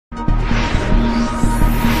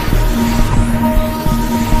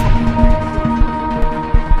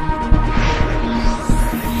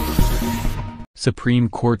Supreme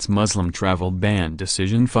Court's Muslim travel ban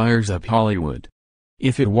decision fires up Hollywood.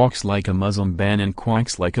 If it walks like a Muslim ban and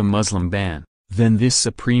quacks like a Muslim ban, then this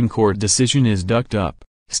Supreme Court decision is ducked up,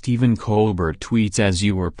 Stephen Colbert tweets. As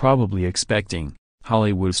you were probably expecting,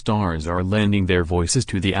 Hollywood stars are lending their voices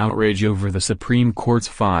to the outrage over the Supreme Court's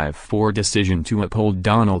 5-4 decision to uphold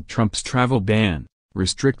Donald Trump's travel ban,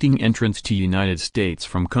 restricting entrance to United States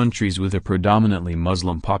from countries with a predominantly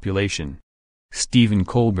Muslim population. Stephen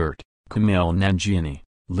Colbert, Kumail Nanjiani,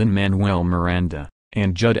 Lin-Manuel Miranda,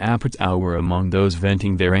 and Judd Apatow were among those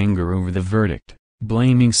venting their anger over the verdict,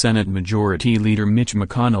 blaming Senate Majority Leader Mitch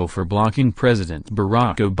McConnell for blocking President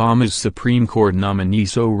Barack Obama's Supreme Court nominee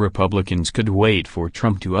so Republicans could wait for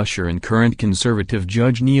Trump to usher in current conservative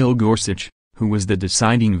Judge Neil Gorsuch, who was the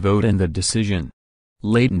deciding vote in the decision.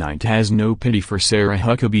 Late Night has no pity for Sarah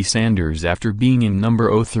Huckabee Sanders after being in number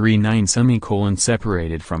 039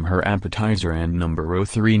 separated from her appetizer and number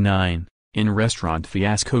 039. In restaurant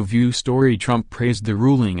fiasco view story. Trump praised the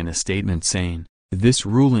ruling in a statement saying, "This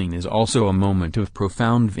ruling is also a moment of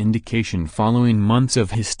profound vindication following months of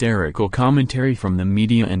hysterical commentary from the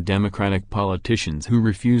media and Democratic politicians who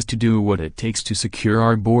refuse to do what it takes to secure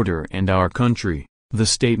our border and our country." The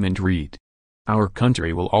statement read, "Our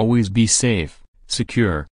country will always be safe,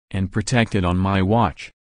 secure, and protected on my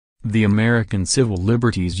watch." The American Civil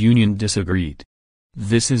Liberties Union disagreed.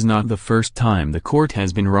 "This is not the first time the court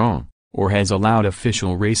has been wrong, or has allowed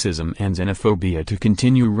official racism and xenophobia to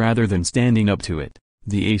continue rather than standing up to it,"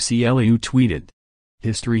 the ACLU tweeted.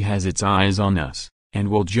 "History has its eyes on us, and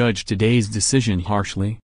will judge today's decision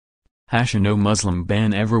harshly." No Muslim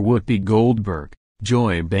ban ever. Whoopi Goldberg,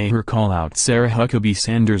 Joy Behar call out Sarah Huckabee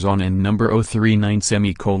Sanders on and number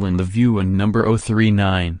 039 The View and number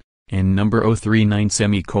 039, and number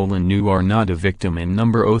 039 New are not a victim and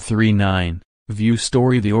number 039, View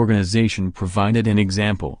story. The organization provided an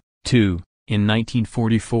example. 2. In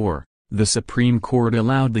 1944, the Supreme Court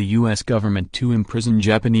allowed the U.S. government to imprison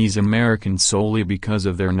Japanese Americans solely because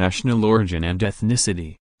of their national origin and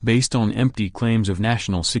ethnicity, based on empty claims of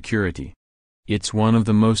national security. It's one of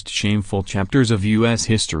the most shameful chapters of U.S.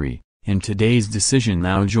 history, and today's decision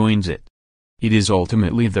now joins it. It is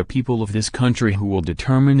ultimately the people of this country who will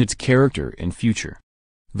determine its character and future.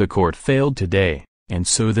 The court failed today, and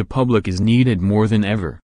so the public is needed more than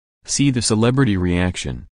ever. See the celebrity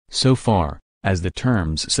reaction. So far, as the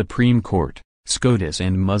terms Supreme Court, SCOTUS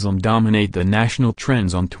and Muslim dominate the national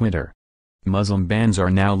trends on Twitter. Muslim bans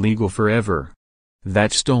are now legal forever.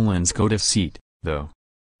 That stolen SCOTUS seat, though.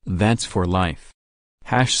 That's for life.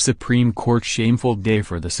 Supreme Court shameful day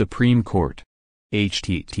for the Supreme Court.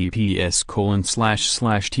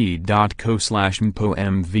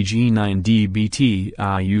 https://t.co/mpomvg9dbt.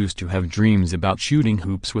 I used to have dreams about shooting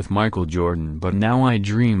hoops with Michael Jordan, but now I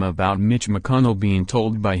dream about Mitch McConnell being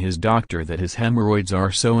told by his doctor that his hemorrhoids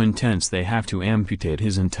are so intense they have to amputate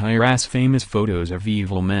his entire ass. Famous photos of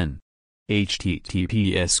evil men.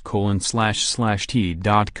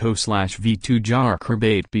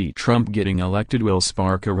 https://t.co/v2jar Trump getting elected will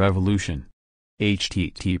spark a revolution.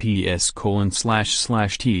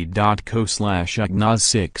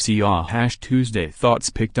 https://t.co/agnos6ea Tuesday thoughts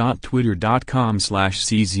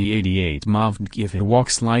pic.twitter.com/cz88 If it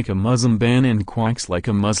walks like a Muslim ban and quacks like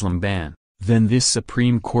a Muslim ban, then this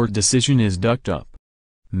Supreme Court decision is ducked up.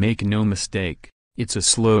 Make no mistake, it's a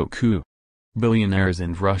slow coup. Billionaires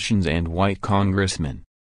and Russians and white congressmen.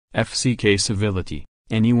 FCK civility,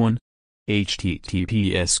 anyone?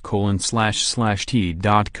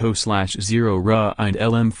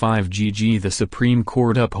 https://t.co/0rindlm5gg The Supreme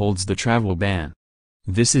Court upholds the travel ban.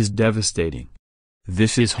 This is devastating.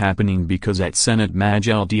 This is happening because at Senate Maj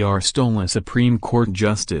LDR stole a Supreme Court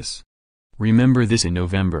justice. Remember this in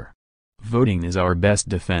November. Voting is our best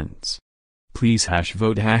defense. Please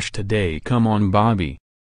vote today. Come on Bobby.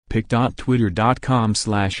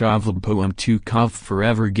 pic.twitter.com/avlbpoem2cov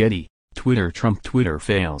Forever Getty, Twitter Trump Twitter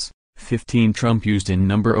fails. 15 Trump used in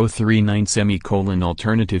number 039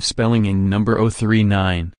 alternative spelling in number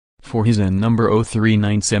 039, for his and number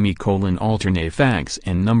 039 alternate facts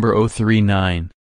and number 039.